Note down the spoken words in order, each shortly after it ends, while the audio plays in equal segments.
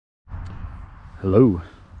Hello,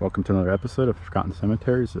 welcome to another episode of Forgotten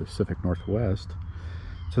Cemeteries of the Pacific Northwest.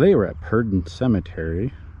 Today we're at Purdin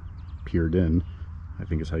Cemetery, Purdin, I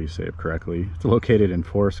think is how you say it correctly. It's located in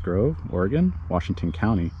Forest Grove, Oregon, Washington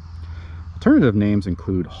County. Alternative names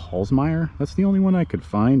include Halsmeyer. That's the only one I could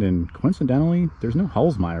find, and coincidentally, there's no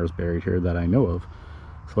Halsmeyers buried here that I know of.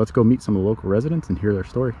 So let's go meet some of the local residents and hear their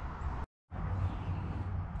story.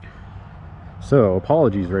 So,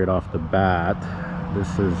 apologies right off the bat. This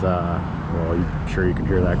is, well, I'm sure you can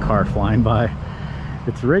hear that car flying by.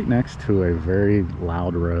 It's right next to a very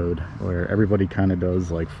loud road where everybody kind of does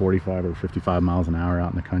like 45 or 55 miles an hour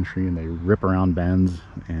out in the country, and they rip around bends,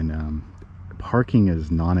 and parking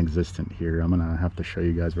is non-existent here. I'm gonna have to show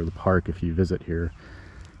you guys where to park if you visit here.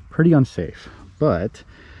 Pretty unsafe, but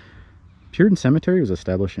Purdin Cemetery was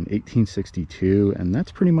established in 1862, and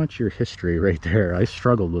that's pretty much your history right there. I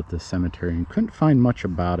struggled with this cemetery and couldn't find much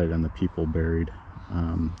about it and the people buried.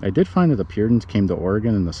 I did find that the Purdins came to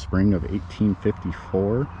Oregon in the spring of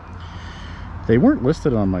 1854. They weren't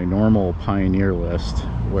listed on my normal pioneer list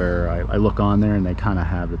where I look on there and they kind of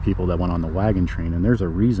have the people that went on the wagon train, and there's a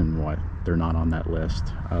reason why they're not on that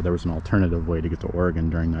list. There was an alternative way to get to Oregon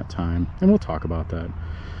during that time, and we'll talk about that.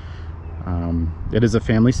 It is a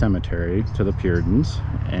family cemetery to the Purdins,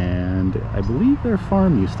 and I believe their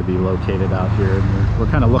farm used to be located out here. And we're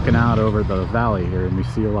kind of looking out over the valley here, and we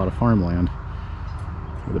see a lot of farmland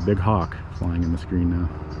with a big hawk flying in the screen now.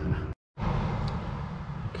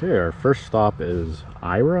 Okay, our first stop is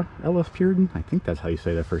Ira Ellis Purdin. I think that's how you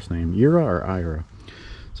say that first name, Ira or Ira.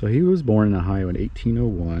 So he was born in Ohio in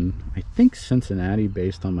 1801. I think Cincinnati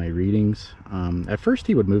based on my readings. At first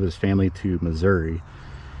he would move his family to Missouri.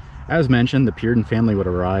 As mentioned, the Purdin family would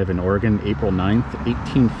arrive in Oregon April 9th,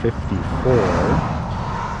 1854.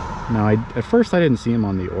 Now, at first I didn't see him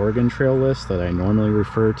on the Oregon Trail list that I normally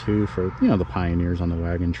refer to for, you know, the pioneers on the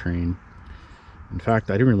wagon train. In fact,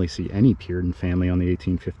 I didn't really see any Purdin family on the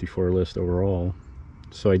 1854 list overall.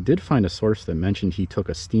 So I did find a source that mentioned he took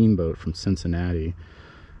a steamboat from Cincinnati.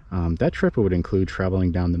 That trip would include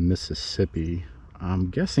traveling down the Mississippi. I'm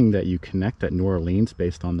guessing that you connect at New Orleans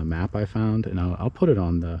based on the map I found, and I'll put it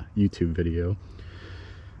on the YouTube video.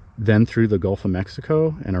 Then through the Gulf of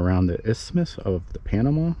Mexico and around the Isthmus of the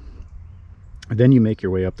Panama. Then you make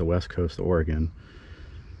your way up the west coast of Oregon.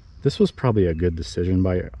 This was probably a good decision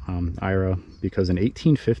by Ira, because in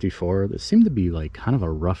 1854, this seemed to be like kind of a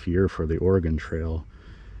rough year for the Oregon Trail.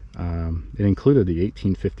 It included the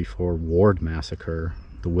 1854 Ward Massacre,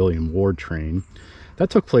 the William Ward train. That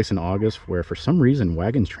took place in August, where for some reason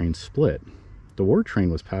wagon trains split. The Ward train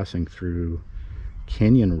was passing through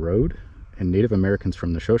Canyon Road, and Native Americans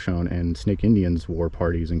from the Shoshone and Snake Indians war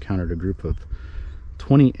parties encountered a group of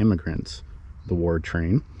 20 immigrants, the Ward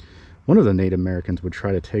train. One of the Native Americans would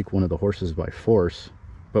try to take one of the horses by force,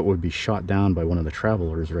 but would be shot down by one of the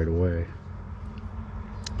travelers right away.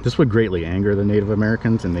 This would greatly anger the Native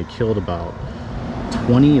Americans, and they killed about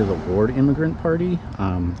 20 of the Ward immigrant party.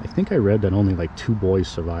 I think I read that only like 2 boys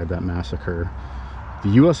survived that massacre. The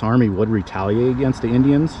U.S. Army would retaliate against the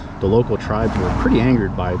Indians. The local tribes were pretty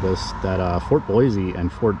angered by this, that Fort Boise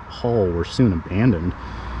and Fort Hull were soon abandoned.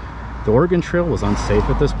 The Oregon Trail was unsafe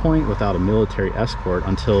at this point without a military escort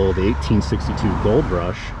until the 1862 gold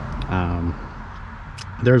rush.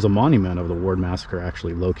 There's a monument of the Ward Massacre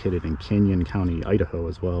actually located in Canyon County, Idaho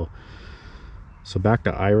as well. So back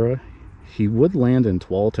to Ira. He would land in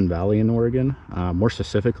Tualatin Valley in Oregon, more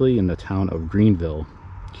specifically in the town of Greenville.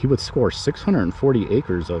 He would score 640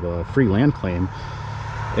 acres of a free land claim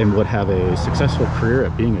and would have a successful career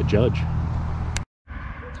at being a judge.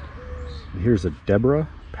 Here's a Deborah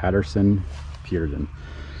Patterson Purdin,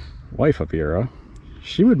 wife of Ira.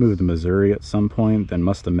 She would move to Missouri at some point, then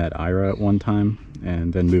must have met Ira at one time,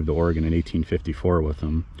 and then moved to Oregon in 1854 with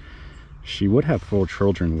him. She would have 4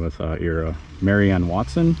 children with Ira: Mary Ann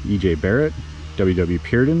Watson, E.J. Barrett, W.W.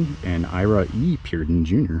 Purdin, and Ira E. Purdin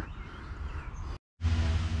Jr.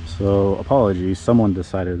 So, apologies, someone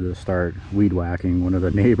decided to start weed whacking one of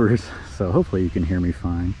the neighbors, so hopefully you can hear me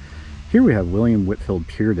fine. Here we have William Whitfield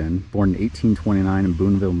Purdin, born in 1829 in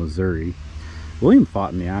Boonville, Missouri. William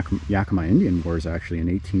fought in the Yakima Indian Wars actually in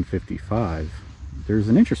 1855. There's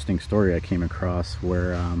an interesting story I came across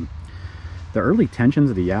where the early tensions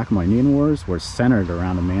of the Yakima Indian Wars were centered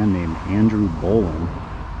around a man named Andrew Bolin.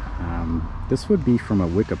 This would be from a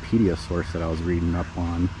Wikipedia source that I was reading up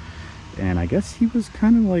on, and I guess he was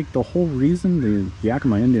kind of like the whole reason the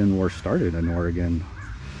Yakima Indian War started in Oregon.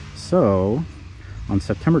 So, on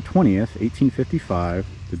September 20th, 1855,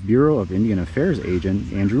 the Bureau of Indian Affairs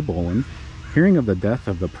agent Andrew Bolin, hearing of the death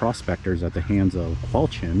of the prospectors at the hands of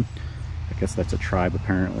Qualchin, I guess that's a tribe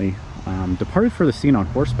apparently, departed for the scene on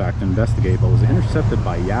horseback to investigate, but was intercepted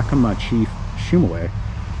by Yakima Chief Shumaway,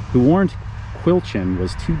 who warned Quilchin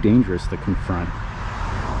was too dangerous to confront.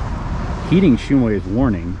 Heeding Shumaway's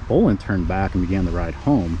warning, Bolin turned back and began the ride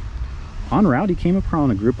home. En route, he came upon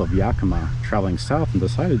a group of Yakima traveling south and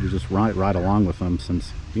decided to just ride along with them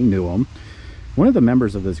since he knew them. One of the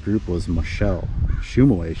members of this group was Moshel,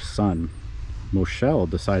 Shumaway's son. Moshel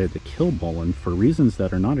decided to kill Bolin for reasons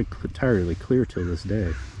that are not entirely clear to this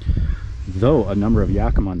day, though a number of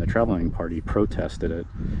Yakima in the traveling party protested it.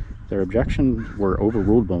 Their objections were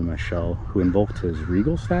overruled by Moshel, who invoked his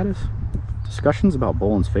regal status. Discussions about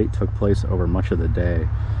Bolin's fate took place over much of the day.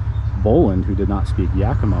 Bolin, who did not speak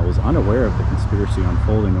Yakima, was unaware of the conspiracy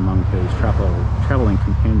unfolding among his traveling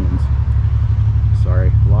companions.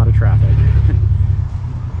 Sorry, a lot of traffic.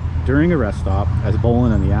 During a rest stop, as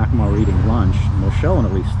Bolin and the Yakima were eating lunch, Moshel and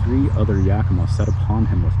at least 3 other Yakima set upon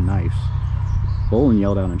him with knives. Bolin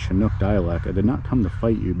yelled out in Chinook dialect, "I did not come to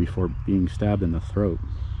fight you," before being stabbed in the throat.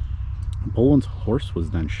 Bolin's horse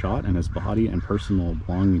was then shot and his body and personal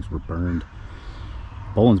belongings were burned.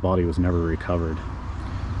 Bolin's body was never recovered.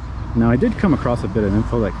 Now, I did come across a bit of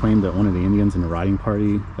info that claimed that one of the Indians in the riding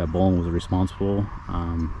party, that Bolin was responsible.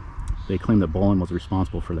 They claimed that Bolin was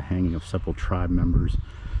responsible for the hanging of several tribe members.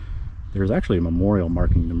 There's actually a memorial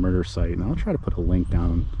marking the murder site, and I'll try to put a link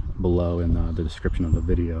down below in the description of the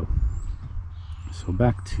video. So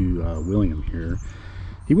back to William here.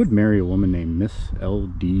 He would marry a woman named Miss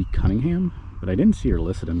L.D. Cunningham, but I didn't see her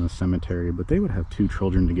listed in the cemetery, but they would have 2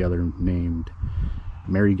 children together named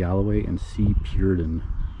Mary Galloway and C. Purdin.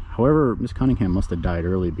 However, Miss Cunningham must have died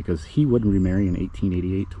early because he would remarry in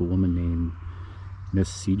 1888 to a woman named Miss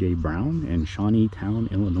C.J. Brown in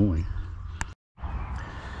Shawneetown, Illinois.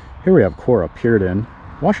 Here we have Cora Purdin.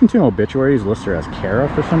 Washington obituaries list her as Kara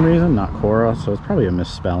for some reason, not Cora, so it's probably a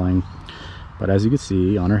misspelling. But as you can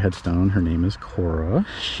see on her headstone, her name is Cora.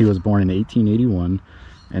 She was born in 1881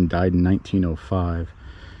 and died in 1905.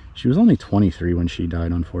 She was only 23 when she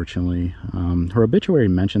died, unfortunately. Her obituary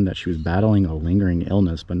mentioned that she was battling a lingering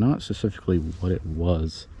illness, but not specifically what it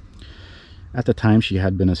was. At the time, she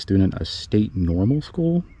had been a student at a state normal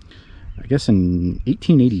school. I guess in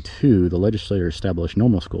 1882, the legislature established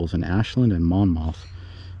normal schools in Ashland and Monmouth.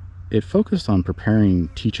 It focused on preparing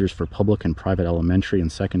teachers for public and private elementary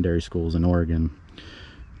and secondary schools in Oregon.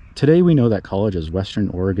 Today, we know that college is Western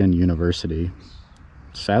Oregon University.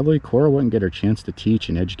 Sadly, Cora wouldn't get her chance to teach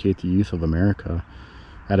and educate the youth of America.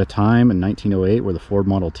 At a time in 1908 where the Ford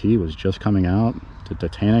Model T was just coming out, the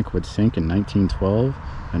Titanic would sink in 1912,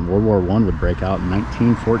 and World War I would break out in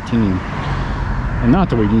 1914. And not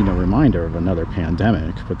that we need a reminder of another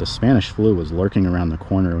pandemic, but the Spanish flu was lurking around the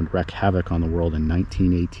corner and wreaked havoc on the world in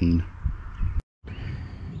 1918.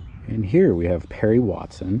 And here we have Perry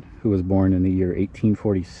Watson, who was born in the year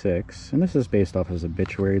 1846, and this is based off his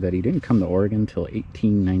obituary that he didn't come to Oregon until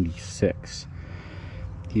 1896.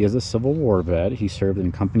 He is a Civil War vet. He served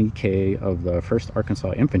in Company K of the 1st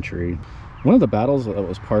Arkansas Infantry. One of the battles that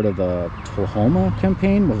was part of the Tullahoma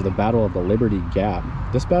campaign was the Battle of the Liberty Gap.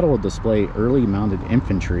 This battle would display early mounted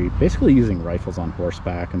infantry, basically using rifles on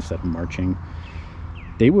horseback instead of marching.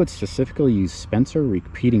 They would specifically use Spencer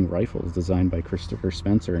repeating rifles designed by Christopher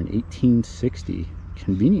Spencer in 1860,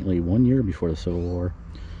 conveniently 1 year before the Civil War.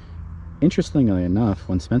 Interestingly enough,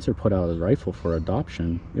 when Spencer put out his rifle for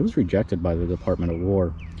adoption, it was rejected by the Department of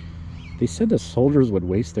War. They said that soldiers would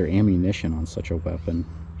waste their ammunition on such a weapon.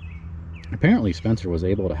 Apparently, Spencer was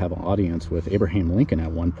able to have an audience with Abraham Lincoln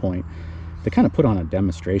at one point to kind of put on a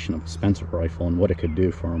demonstration of a Spencer rifle and what it could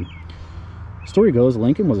do for him. Story goes,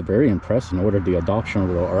 Lincoln was very impressed and ordered the adoption of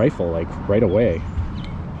the rifle like right away.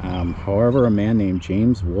 However, a man named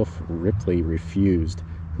James Wolfe Ripley refused,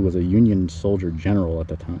 who was a Union soldier general at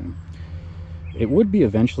the time. It would be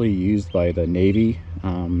eventually used by the Navy.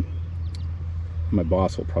 My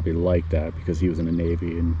boss will probably like that because he was in the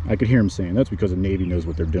Navy, and I could hear him saying that's because the Navy knows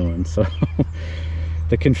what they're doing. So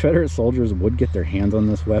the Confederate soldiers would get their hands on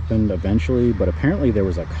this weapon eventually, but apparently there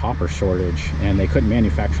was a copper shortage and they couldn't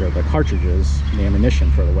manufacture the cartridges, the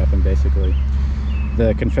ammunition for the weapon basically.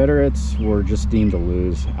 The Confederates were just deemed to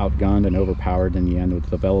lose, outgunned and overpowered in the end with the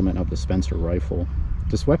development of the Spencer rifle.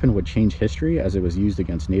 This weapon would change history as it was used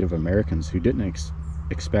against Native Americans who didn't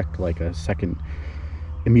expect like a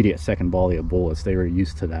immediate second volley of bullets. They were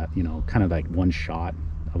used to that, you know, kind of like one shot,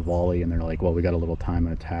 a volley, and they're like, well, we got a little time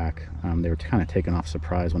to attack. They were kind of taken off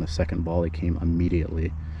surprise when a second volley came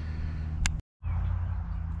immediately.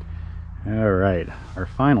 All right, our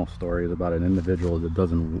final story is about an individual that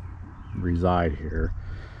doesn't reside here.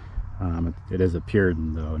 It is a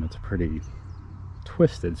Puritan though, and it's a pretty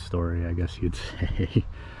twisted story, I guess you'd say.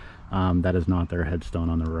 That is not their headstone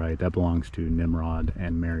on the right. That belongs to Nimrod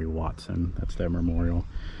and Mary Watson. That's their memorial.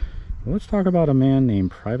 Well, let's talk about a man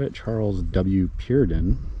named Private Charles W.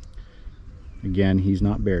 Purdin. Again, he's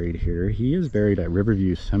not buried here. He is buried at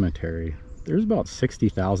Riverview Cemetery. There's about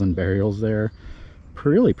 60,000 burials there.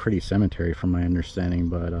 Really pretty cemetery from my understanding,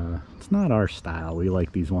 but it's not our style. We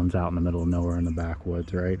like these ones out in the middle of nowhere in the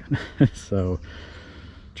backwoods, right? So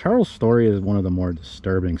Charles' story is one of the more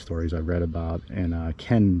disturbing stories I've read about in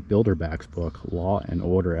Ken Bilderback's book, Law and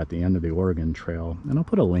Order at the End of the Oregon Trail. And I'll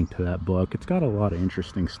put a link to that book. It's got a lot of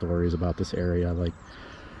interesting stories about this area, like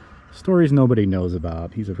stories nobody knows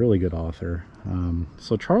about. He's a really good author.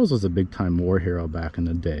 So Charles was a big-time war hero back in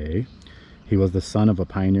the day. He was the son of a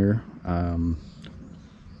pioneer.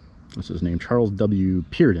 What's his name? Charles W.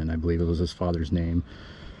 Purdin, I believe it was his father's name.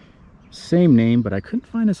 Same name, but I couldn't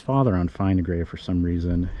find his father on findagrave for some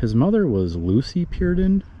reason. His mother was Lucy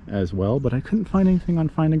Purdin as well, but I couldn't find anything on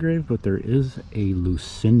findagrave. But there is a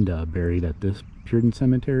Lucinda buried at this Purdin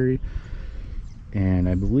Cemetery, and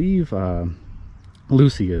I believe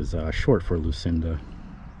Lucy is short for Lucinda.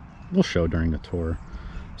 We'll show during the tour.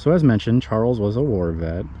 So as mentioned, Charles was a war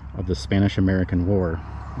vet of the Spanish-American Wars.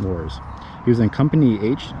 He was in Company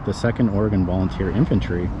H, the 2nd Oregon Volunteer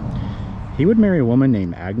Infantry. He would marry a woman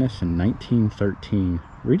named Agnes in 1913.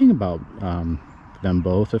 Reading about them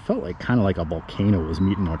both, it felt like kind of like a volcano was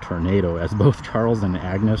meeting a tornado, as both Charles and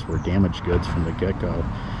Agnes were damaged goods from the get-go.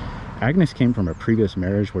 Agnes came from a previous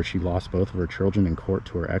marriage where she lost both of her children in court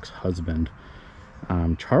to her ex-husband.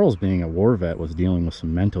 Charles, being a war vet, was dealing with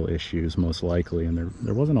some mental issues, most likely, and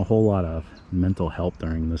there wasn't a whole lot of mental help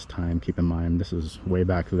during this time. Keep in mind, this is way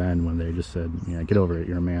back then when they just said, yeah, get over it,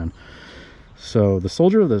 you're a man. So the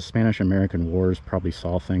soldier of the Spanish-American Wars probably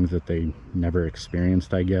saw things that they never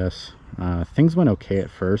experienced, I guess. Things went okay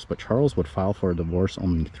at first, but Charles would file for a divorce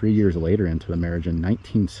only 3 years later into the marriage in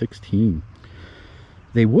 1916.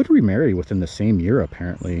 They would remarry within the same year,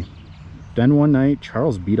 apparently. Then one night,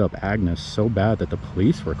 Charles beat up Agnes so bad that the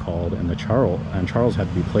police were called, and Charles had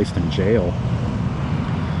to be placed in jail.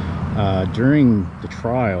 During the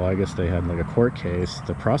trial, I guess they had like a court case,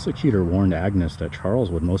 the prosecutor warned Agnes that Charles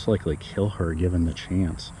would most likely kill her given the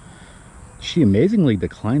chance. She amazingly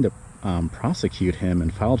declined to prosecute him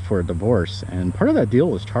and filed for a divorce, and part of that deal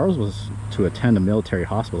was Charles was to attend a military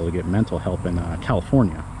hospital to get mental help in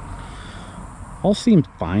California. All seemed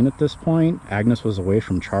fine at this point. Agnes was away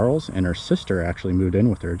from Charles, and her sister actually moved in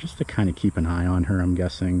with her just to kind of keep an eye on her, I'm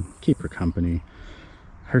guessing, keep her company.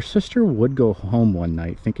 Her sister would go home one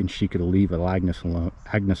night thinking she could leave Agnes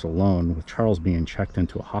alone, with Charles being checked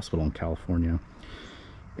into a hospital in California.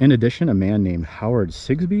 In addition, a man named Howard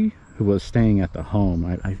Sigsbee, who was staying at the home,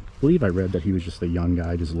 I believe I read that he was just a young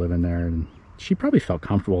guy just living there, and she probably felt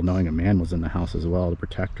comfortable knowing a man was in the house as well to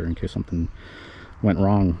protect her in case something went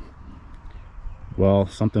wrong. Well,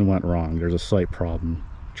 something went wrong. There's a slight problem.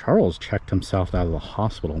 Charles checked himself out of the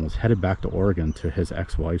hospital and was headed back to Oregon to his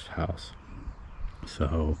ex-wife's house.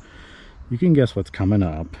 So you can guess what's coming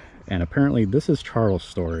up. And apparently this is Charles'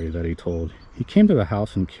 story that he told. He came to the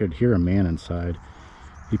house and could hear a man inside.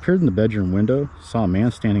 He peered in the bedroom window, saw a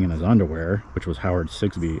man standing in his underwear, which was Howard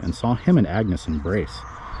Sigsbee, and saw him and Agnes embrace.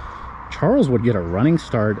 Charles would get a running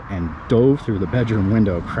start and dove through the bedroom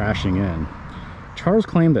window, crashing in. Charles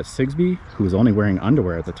claimed that Sigsbee, who was only wearing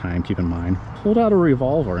underwear at the time, keep in mind, pulled out a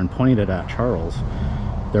revolver and pointed it at Charles.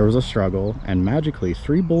 There was a struggle, and magically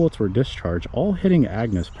 3 bullets were discharged, all hitting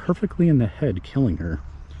Agnes perfectly in the head, killing her.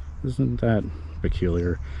 Isn't that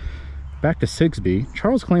peculiar? Back to Sigsbee.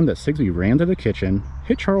 Charles claimed that Sigsbee ran to the kitchen,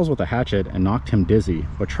 hit Charles with a hatchet, and knocked him dizzy.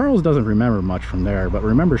 But Charles doesn't remember much from there, but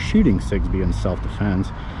remembers shooting Sigsbee in self-defense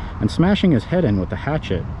and smashing his head in with the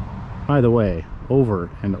hatchet. By the way, over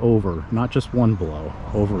and over, not just one blow,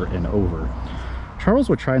 over and over. Charles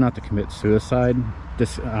would try not to commit suicide.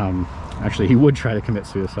 Actually, he would try to commit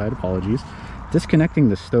suicide, apologies, disconnecting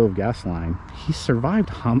the stove gas line. He survived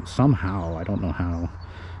somehow, I don't know how.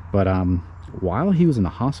 But while he was in the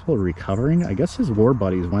hospital recovering, I guess his war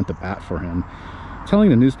buddies went to bat for him, telling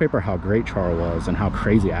the newspaper how great Charles was and how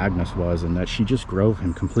crazy Agnes was, and that she just drove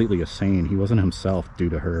him completely insane. He wasn't himself due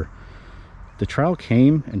to her. The trial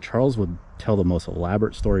came, and Charles would tell the most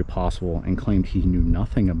elaborate story possible and claimed he knew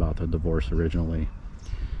nothing about the divorce originally.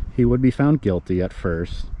 He would be found guilty at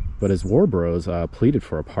first, but his war bros pleaded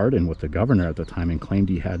for a pardon with the governor at the time and claimed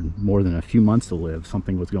he had more than a few months to live.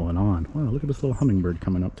 Something was going on. Wow, look at this little hummingbird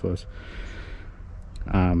coming up to us.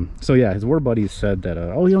 So yeah, his war buddies said that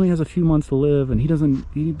oh, he only has a few months to live, and he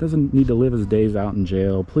doesn't need to live his days out in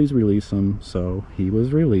jail. Please release him. So he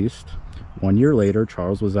was released. 1 year later,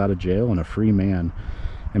 Charles was out of jail and a free man,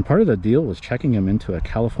 and part of the deal was checking him into a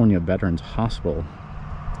California Veterans Hospital.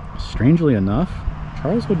 Strangely enough,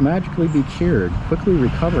 Charles would magically be cured, quickly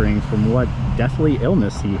recovering from what deathly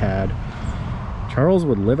illness he had. Charles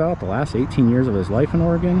would live out the last 18 years of his life in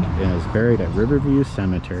Oregon and is buried at Riverview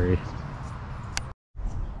Cemetery.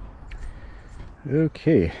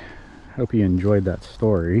 Okay, hope you enjoyed that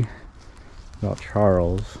story about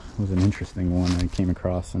Charles. It was an interesting one I came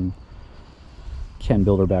across in Ken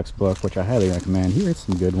Bilderback's book, which I highly recommend. He writes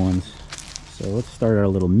some good ones. So let's start our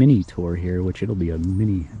little mini tour here, which it'll be a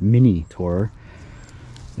mini tour.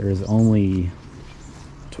 There's only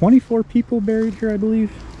 24 people buried here, I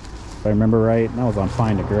believe, if I remember right. And that was on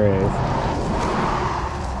Find a Grave.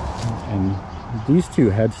 And these two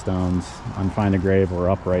headstones on Find a Grave were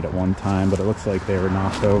upright at one time, but it looks like they were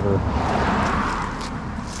knocked over.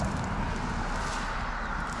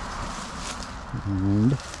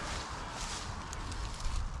 And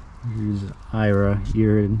here's Ira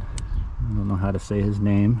Erin. I don't know how to say his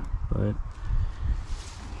name, but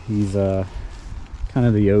he's kind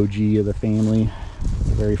of the OG of the family,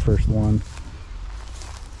 the very first one.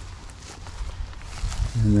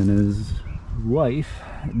 And then his wife,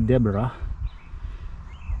 Deborah,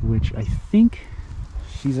 which I think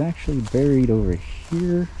she's actually buried over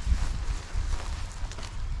here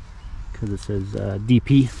because it says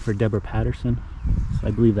DP for Deborah Patterson. So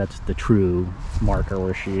I believe that's the true marker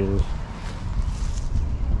where she is.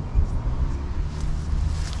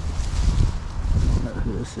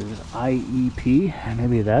 This is IEP, and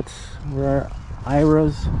maybe that's where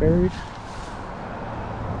Ira's buried.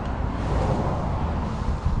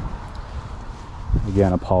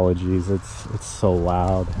 Again, apologies, it's so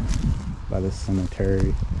loud by this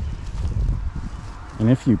cemetery. And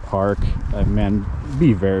if you park, man,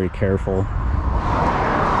 be very careful.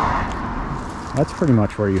 That's pretty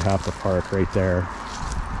much where you have to park, right there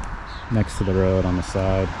next to the road on the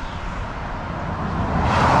side.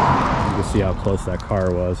 You can see how close that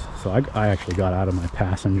car was. So I actually got out of my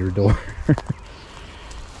passenger door.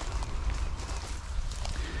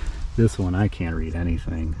 This one I can't read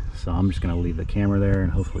anything, so I'm just going to leave the camera there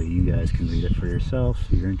and hopefully you guys can read it for yourself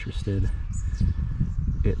if you're interested.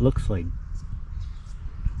 It looks like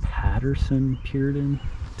Patterson Purdin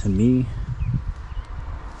to me,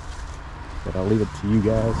 but I'll leave it to you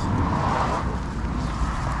guys.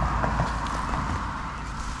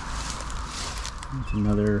 It's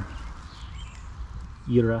another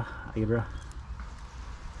Ira.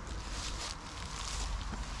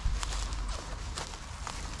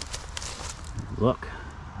 Look,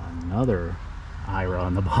 another Ira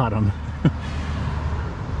on the bottom.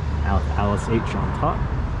 Alice H on top.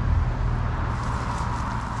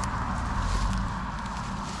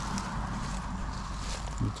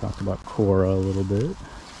 We talked about Cora a little bit.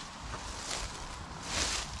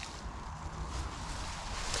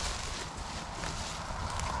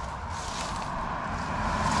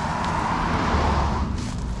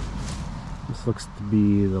 This looks to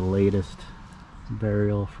be the latest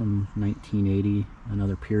burial from 1980,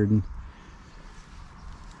 another Purdin,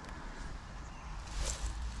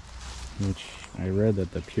 which I read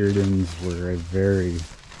that the Purdins were a very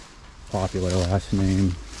popular last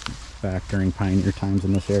name back during pioneer times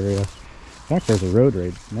in this area. In fact, there's a road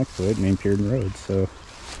right next to it named Purdin Road, so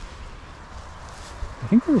I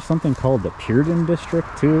think there was something called the Purdin District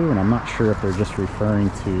too, and I'm not sure if they're just referring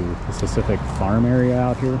to a specific farm area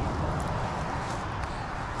out here.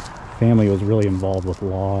 Family was really involved with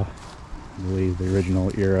law. I believe the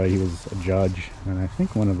original era he was a judge, and I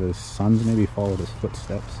think one of his sons maybe followed his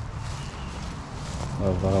footsteps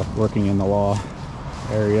of working in the law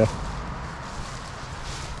area.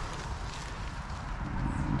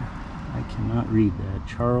 And I cannot read that.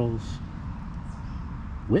 Charles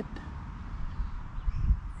Witt,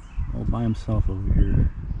 all by himself over here.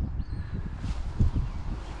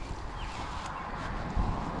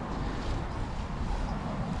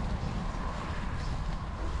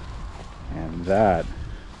 And that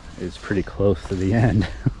is pretty close to the end.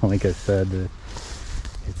 Like I said,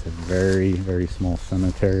 it's a very, very small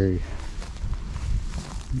cemetery.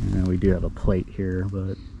 And we do have a plate here,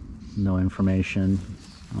 but no information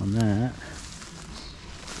on that.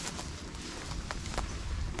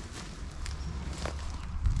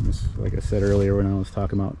 This, like I said earlier when I was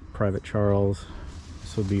talking about Private Charles,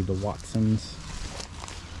 this would be the Watsons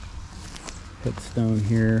headstone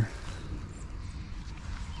here.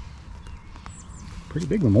 Pretty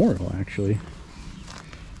big memorial, actually.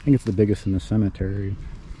 I think it's the biggest in the cemetery.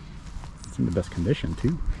 It's in the best condition,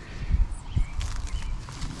 too.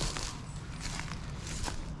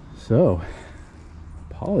 So,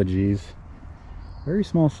 apologies. Very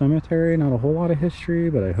small cemetery, not a whole lot of history,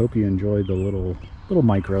 but I hope you enjoyed the little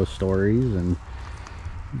micro stories and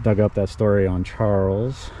dug up that story on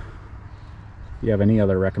Charles. If you have any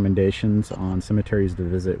other recommendations on cemeteries to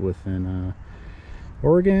visit within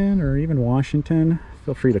Oregon or even Washington,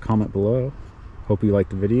 feel free to comment below. Hope you liked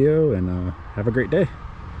the video, and have a great day.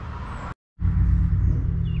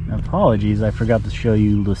 Apologies, I forgot to show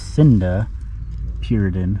you Lucinda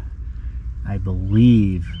Purdin. I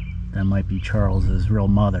believe that might be Charles's real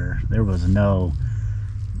mother. There was no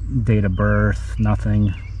date of birth,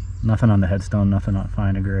 nothing on the headstone, nothing on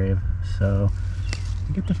findagrave. So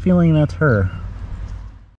I get the feeling that's her.